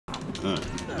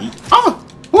Oh!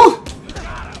 Woo!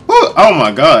 Woo! Oh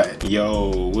my god.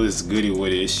 Yo, what's goody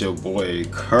with it? It's your boy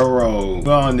Koro.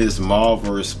 We're on this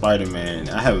Marvel Spider-Man.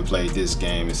 I haven't played this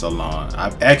game in so long.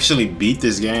 I actually beat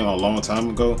this game a long time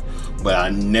ago, but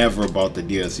I never bought the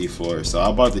DLC for it. So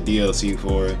I bought the DLC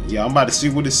for it. Yeah, I'm about to see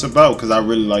what it's about because I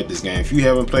really like this game. If you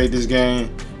haven't played this game, you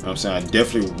know what I'm saying, I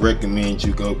definitely recommend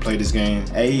you go play this game.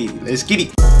 Hey, let's get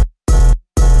it.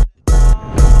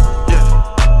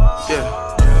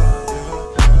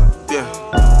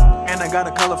 Got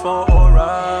a colorful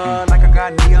aura, like I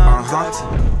got neon lights.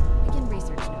 Begin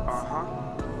research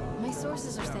notes. My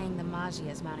sources are saying the Magi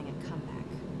is mounting a comeback.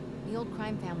 The old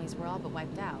crime families were all but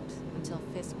wiped out until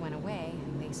Fisk went away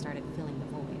and they started filling the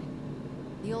void.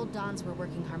 The old Dons were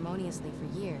working harmoniously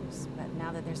for years, but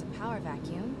now that there's a power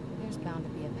vacuum, there's bound to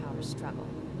be a power struggle.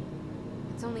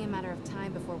 It's only a matter of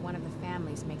time before one of the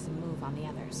families makes a move on the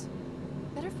others.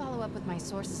 Better follow up with my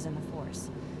sources in the Force.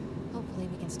 Hopefully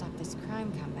we can stop this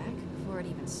crime comeback before it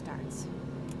even starts.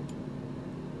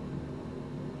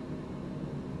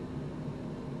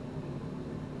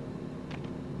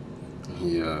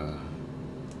 Yeah.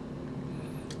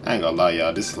 I ain't gonna lie,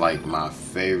 y'all. This is like my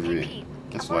favorite.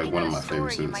 It's like one of my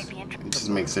favorite suits. It just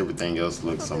makes everything else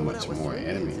look so much more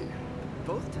animated.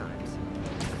 Both times.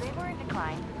 They were in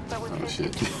decline, but with Oh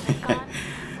shit. gone,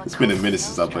 It's been a minute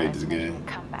since I played this game.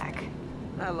 come back.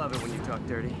 I love it when you talk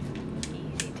dirty.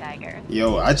 Easy, Tiger.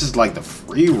 Yo, I just like the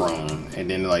free roam, and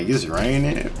then like it's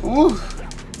raining. Ooh,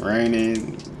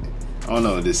 raining. I don't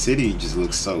know. The city just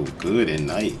looks so good at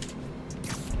night.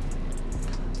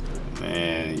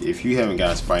 Man, if you haven't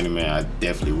got Spider-Man, I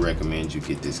definitely recommend you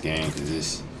get this game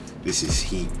because this is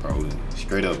heat, bro.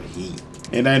 Straight up heat.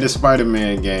 It ain't a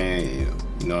Spider-Man game.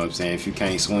 You know what I'm saying? If you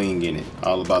can't swing in it,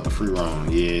 all about the free roam.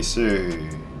 Yes, sir.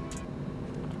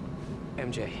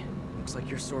 MJ, looks like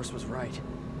your source was right.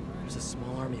 There's a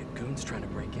small army of goons trying to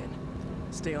break in.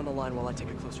 Stay on the line while I take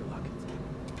a closer look.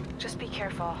 Just be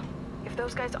careful. If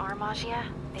those guys are Magia,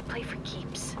 they play for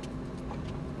keeps.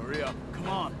 Hurry up, come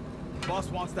on. Boss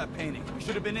wants that painting. We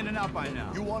should have been in and out by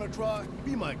now. You want to try?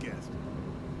 Be my guest.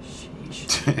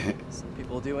 Sheesh. Some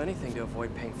people do anything to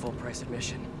avoid paying full price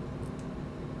admission.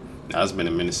 Now it's been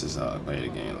a minute since I played the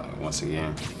game, like once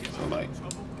again. So like,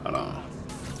 hold on.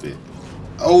 Bit.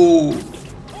 Oh!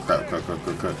 Crap.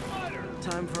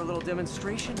 Time for a little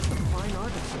demonstration of fine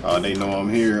artists. Oh, they know I'm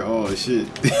here. Oh shit.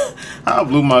 I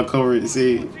blew my cover.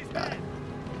 See?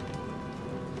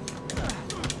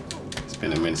 It's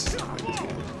been a minute since I played this game.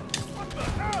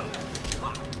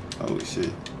 Oh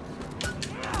shit.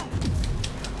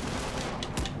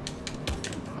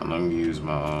 I'm gonna use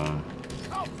my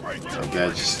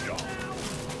gadgets.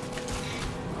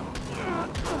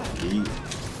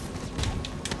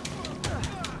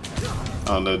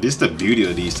 I don't know, this is the beauty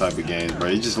of these type of games, bro.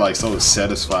 It's just like so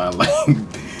satisfying, like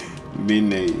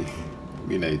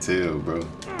midnight tail, bro.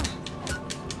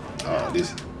 Oh,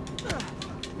 this.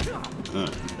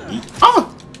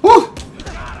 Oh, woo,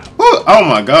 woo. Oh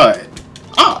my god.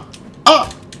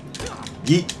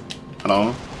 Yeet.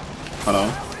 Hold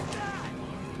on.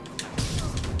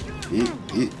 Yeet.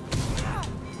 Yeet.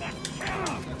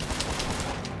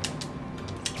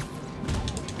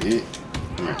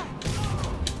 Come here.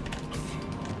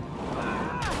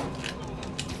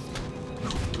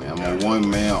 Man, I'm a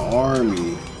one-man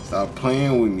army. Stop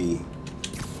playing with me.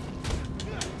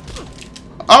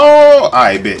 Oh,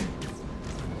 I bet.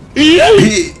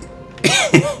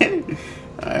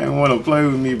 I didn't want to play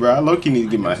with me, bro. I low-key need to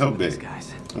get my health back.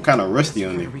 I'm kind of rusty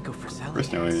on it.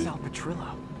 Rusty on it.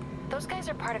 Those guys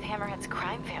are part of Hammerhead's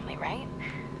crime family, right?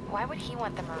 Why would he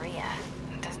want the Maria?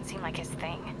 It doesn't seem like his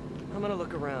thing. I'm gonna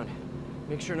look around.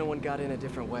 Make sure no one got in a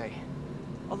different way.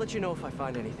 I'll let you know if I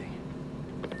find anything.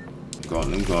 Let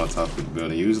me go on top of the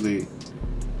building. Usually, you know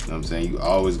what I'm saying, you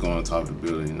always go on top of the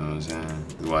building, you know what I'm saying?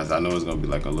 Otherwise, I know it's gonna be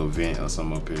like a little vent or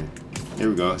something up here. Here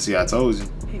we go. See, I told you.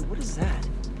 Hey, what is that?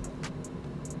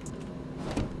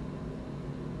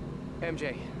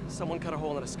 MJ, someone cut a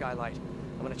hole in a skylight.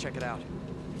 I'm gonna check it out.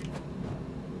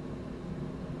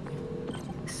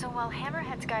 So while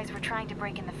Hammerhead's guys were trying to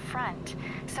break in the front,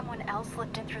 someone else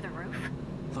slipped in through the roof?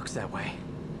 Looks that way.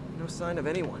 No sign of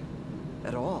anyone.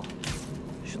 At all.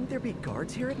 Shouldn't there be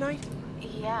guards here at night?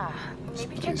 Yeah.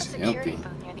 Maybe check the It's security empty.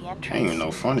 booth near the entrance. Ain't even no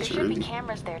There furniture, should be really.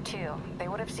 cameras there too. They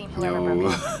would have seen whoever Yo,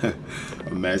 broke in.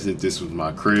 imagine if this was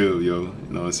my crib, yo. You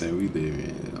know what I'm saying? We live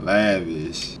in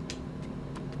lavish.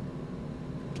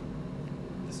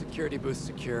 The security booth's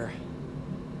secure.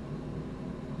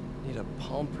 Need a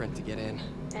palm print to get in.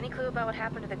 Any clue about what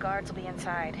happened to the guards will be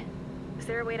inside. Is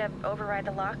there a way to override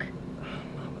the lock?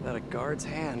 Not without a guard's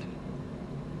hand.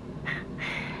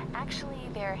 Actually,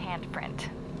 their handprint.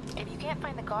 If you can't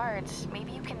find the guards,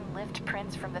 maybe you can lift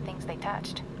prints from the things they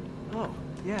touched. Oh,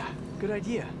 yeah, good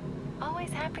idea. Always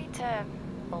happy to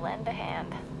lend a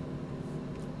hand.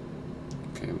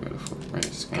 Okay, we got a footprint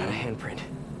scan. Got a handprint.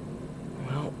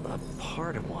 Well, a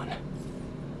part of one.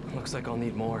 Looks like I'll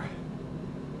need more.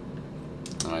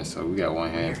 Alright, so we got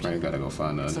one handprint. Gotta go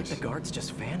find the It's others. like the guards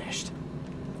just vanished.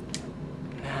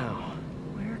 Now,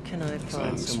 where can I find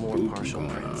Something some more spooky partial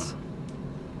going prints? on.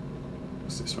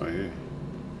 What's this right here?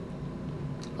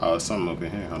 Oh, it's something up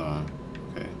in here. Hold on.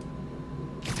 Okay.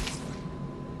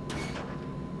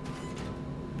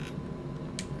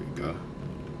 There we go.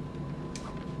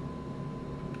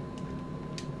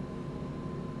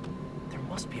 There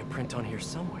must be a print on here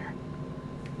somewhere.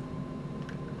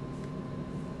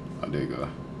 Oh, there you go.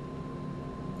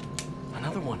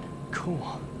 Another one.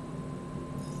 Cool.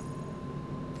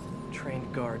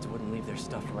 Trained guards wouldn't leave their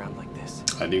stuff around like this.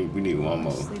 I think we need one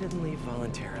more. They didn't leave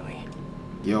voluntarily.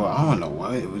 Yo, I don't know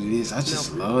what it is. I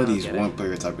just love these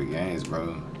one-player type of games,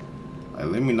 bro. Like,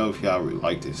 let me know if y'all really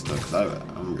like this stuff, cause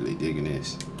I'm really digging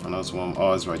this. I know it's one.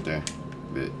 Oh, it's right there.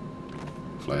 Bit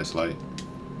flashlight.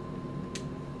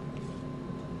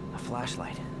 A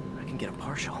flashlight. I can get a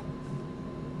partial.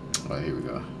 Oh, here we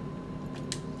go.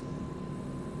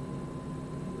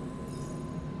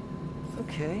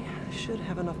 Okay, I should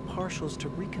have enough partials to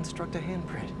reconstruct a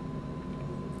handprint.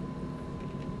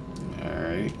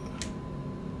 Alright.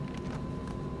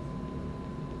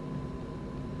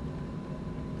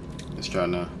 Let's try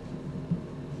now.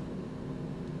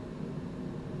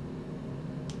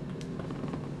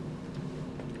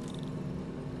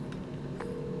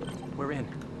 We're in.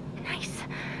 Nice.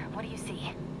 What do you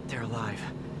see? They're alive.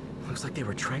 Looks like they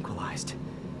were tranquilized.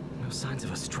 No signs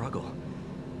of a struggle.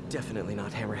 Definitely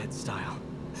not Hammerhead style.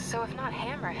 So if not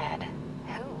Hammerhead,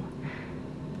 who?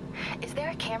 Is there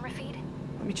a camera feed?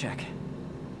 Let me check.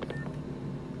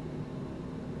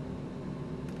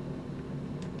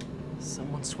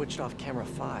 Someone switched off camera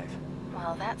 5.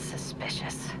 Well, that's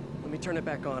suspicious. Let me turn it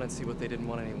back on and see what they didn't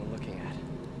want anyone looking at.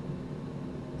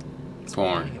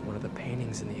 Porn. Looking at one of the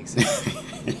paintings in the exhibit.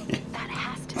 That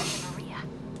has to be Maria.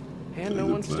 And no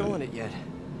one's stolen it yet.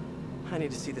 I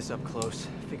need to see this up close,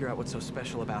 figure out what's so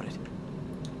special about it.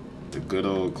 The good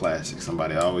old classic.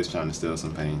 Somebody always trying to steal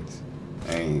some paintings.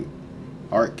 And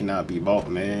art cannot be bought,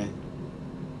 man.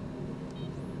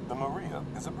 The Maria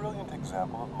is a brilliant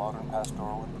example of modern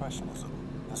pastoral impressionism.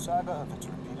 The saga of its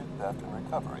repeated theft and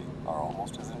recovery are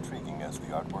almost as intriguing as the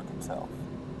artwork itself.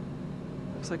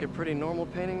 Looks like a pretty normal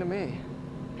painting to me.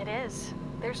 It is.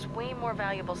 There's way more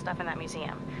valuable stuff in that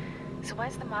museum. So why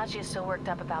is the Maggia so worked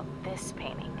up about this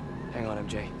painting? Hang on,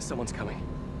 MJ. Someone's coming.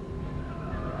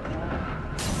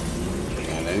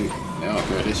 And they don't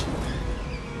care this.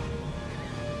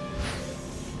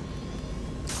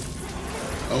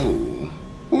 Oh,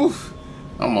 oof!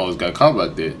 Almost got caught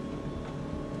like that.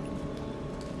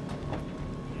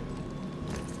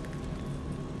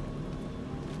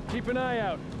 Keep an eye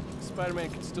out. Spider-Man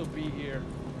could still be here.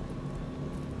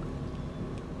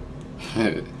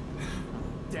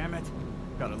 Damn it.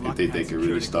 Got a I lucky think they could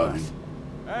really stop me.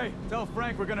 Hey, tell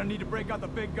Frank we're gonna need to break out the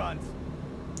big guns.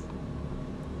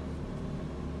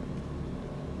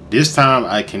 This time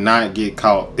I cannot get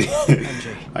caught.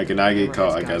 MJ, I cannot get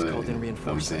caught. I Hammerhead's guys gotta. called in I'm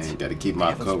reinforcements. saying, gotta keep my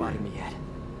They haven't cover. spotted me yet.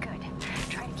 Good.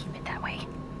 Try to keep it that way.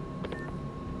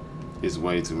 There's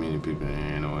way too many people in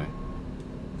here anyway.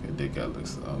 Okay, that guy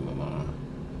looks all alone.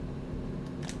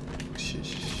 Shit.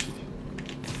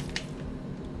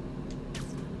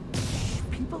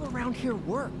 People around here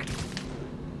work.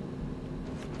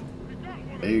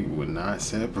 They would not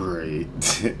separate.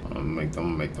 I'm gonna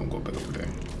make them go back over there.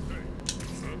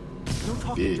 No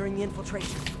talking Yeah. during the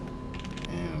infiltration.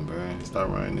 Damn, bro. Start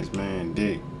riding this man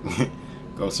dick.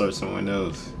 Go search someone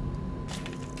else.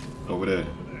 Over there.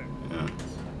 Yeah.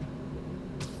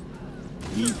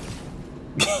 Yeet.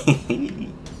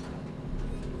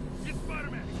 Get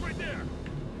Spider-Man. He's right there.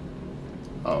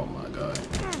 Oh my god.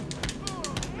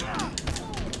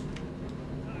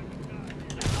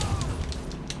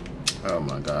 Oh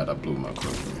my god, I blew my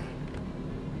quiver.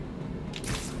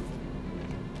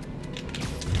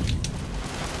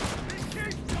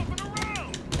 Keep jumping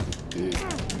around. Yeah.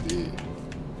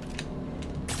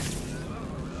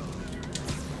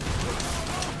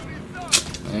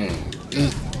 Man,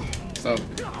 so.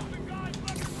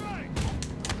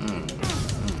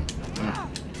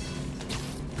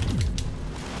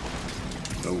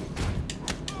 No.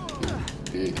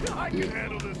 I can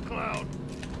handle this clown.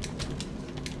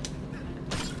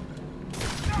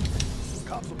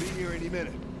 Cops will be here any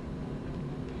minute.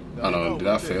 I don't know, did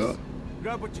I fail?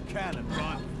 Grab what you can and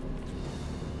run.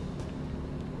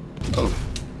 Oh.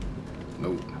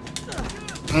 Nope.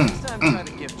 Next time, try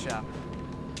the gift shop.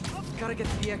 Gotta get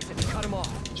to the exit and cut him off.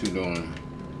 What you doing?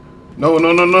 No,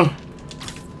 no, no, no.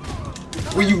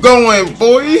 Where you going,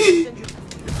 boy?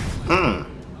 Oh,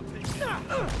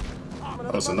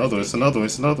 it's another one. It's another one.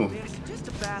 It's another one. Just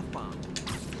a bath bomb.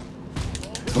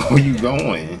 Where you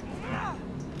going?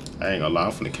 I ain't gonna lie.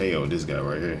 I'm finna KO this guy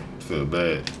right here. I feel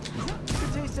bad.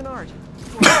 Good taste in art.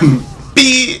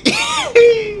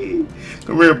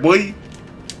 Come here, boy.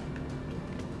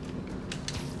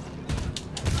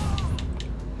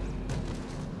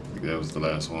 That was the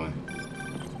last one.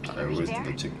 Alright, where's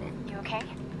the chick one? You okay?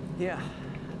 Yeah,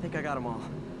 I think I got them all.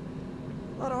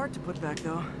 A lot of art to put back,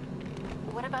 though.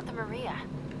 What about the Maria?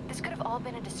 This could have all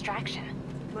been a distraction.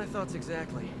 My thoughts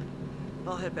exactly.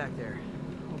 I'll head back there.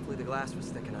 Hopefully the glass was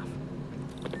thick enough.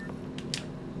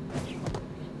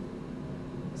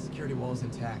 Security wall's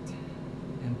intact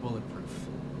and bulletproof.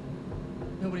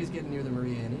 Nobody's getting near the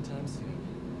Maria anytime soon.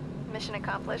 Mission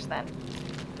accomplished then.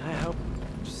 I hope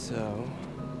so.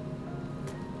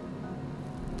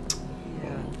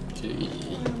 Yeah. Okay.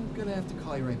 I'm gonna have to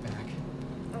call you right back.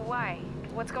 Why?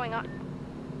 What's going on?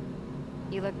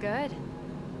 You look good.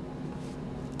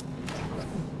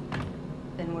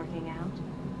 Been working out?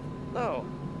 Oh.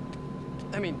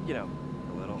 I mean, you know,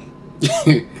 a little.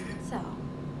 So,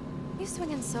 you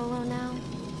swinging solo now?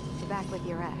 You're back with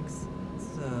your ex?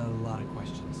 It's a lot of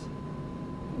questions.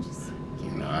 I'm just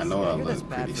curious. No, I know I You're this look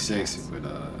bad pretty for sexy, cats. but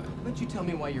Why don't you tell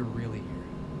me why you're really here?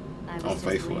 I I'm was just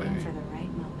faithful, waiting Amy. for the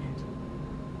right moment.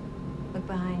 Look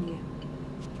behind you.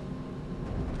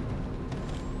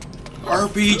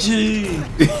 RPG.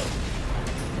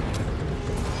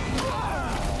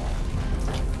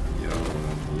 Yo,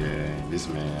 yeah, this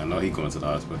man. I know he going to the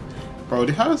hospital. Bro,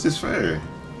 how is this fair?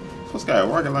 What's guy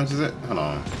rocket launches it? Hold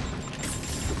on.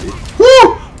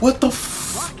 Woo! What the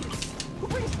f?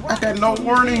 I got no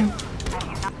warning.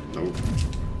 Nope.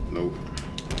 Nope.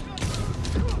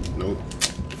 Nope.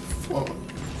 Fuck.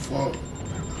 Fuck.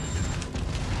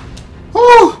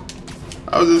 Woo!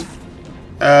 I was just.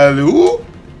 Alley-oop.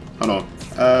 Hold on.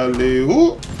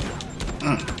 Alley-oop.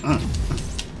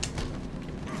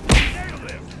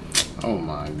 Oh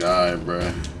my god,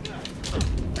 bruh.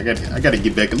 I gotta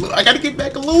get back I gotta get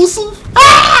back elusive.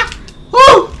 Ah!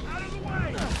 Woo!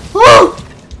 Woo!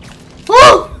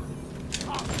 Woo!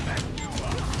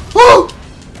 Woo!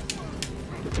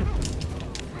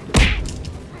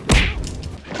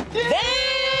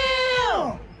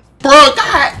 Damn! Bro,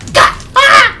 God!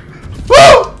 Ah!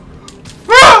 Woo!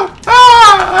 Bro!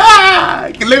 Ah!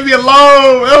 Leave me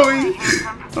alone, Ellie.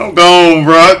 I'm gone,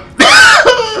 bro.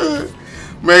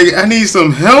 Man, I need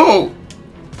some help.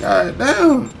 God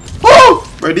damn. Woo!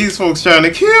 Bro, these folks trying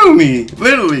to kill me.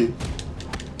 Literally.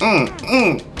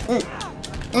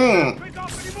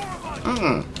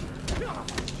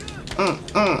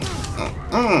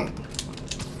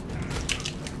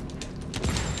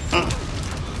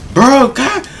 Bro,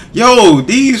 God. Yo,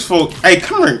 these folks. Hey,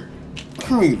 come here.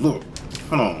 Come here, look.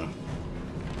 Hold on.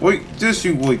 Wait, just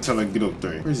you wait till I get up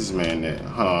there. Where's this man at?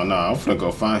 Hold on, nah, I'm finna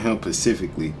go find him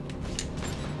specifically.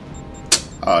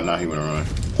 Oh, nah, he went around.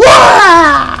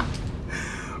 Wah!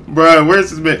 Bruh,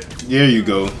 where's this man? There you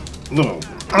go. Look.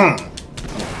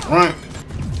 Right.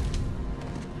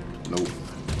 Nope.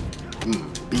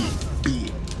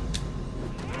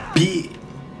 B.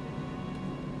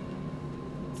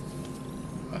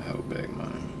 I held back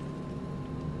mine.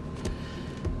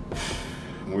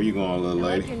 Where you going, little I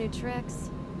lady? like your new tricks.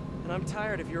 And I'm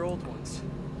tired of your old ones.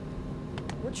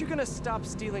 Weren't you gonna stop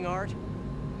stealing art?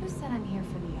 Who said I'm here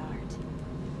for the art?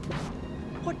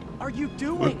 What are you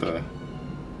doing? What the?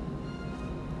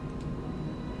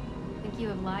 Think you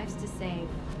have lives to save.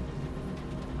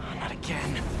 Not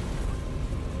again.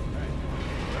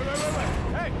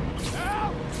 Hey!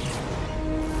 Help!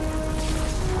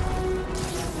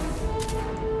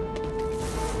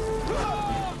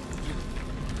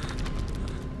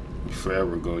 You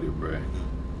forever go there, bruh.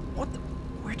 What the?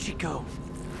 Where'd she go?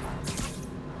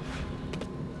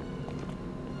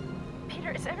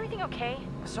 Peter, is everything okay?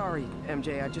 Sorry,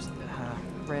 MJ. I just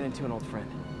ran into an old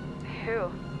friend. Who?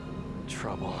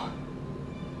 Trouble.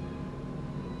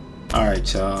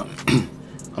 Alright, y'all. I'm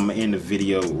gonna end the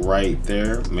video right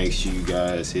there. Make sure you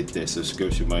guys hit that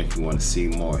subscription button if you want to see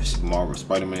more Marvel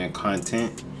Spider-Man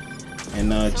content.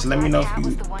 And just let me know if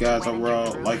you guys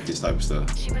overall like this type of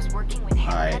stuff. She was working with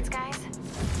Alright. guys.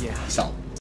 Yeah. Peace out.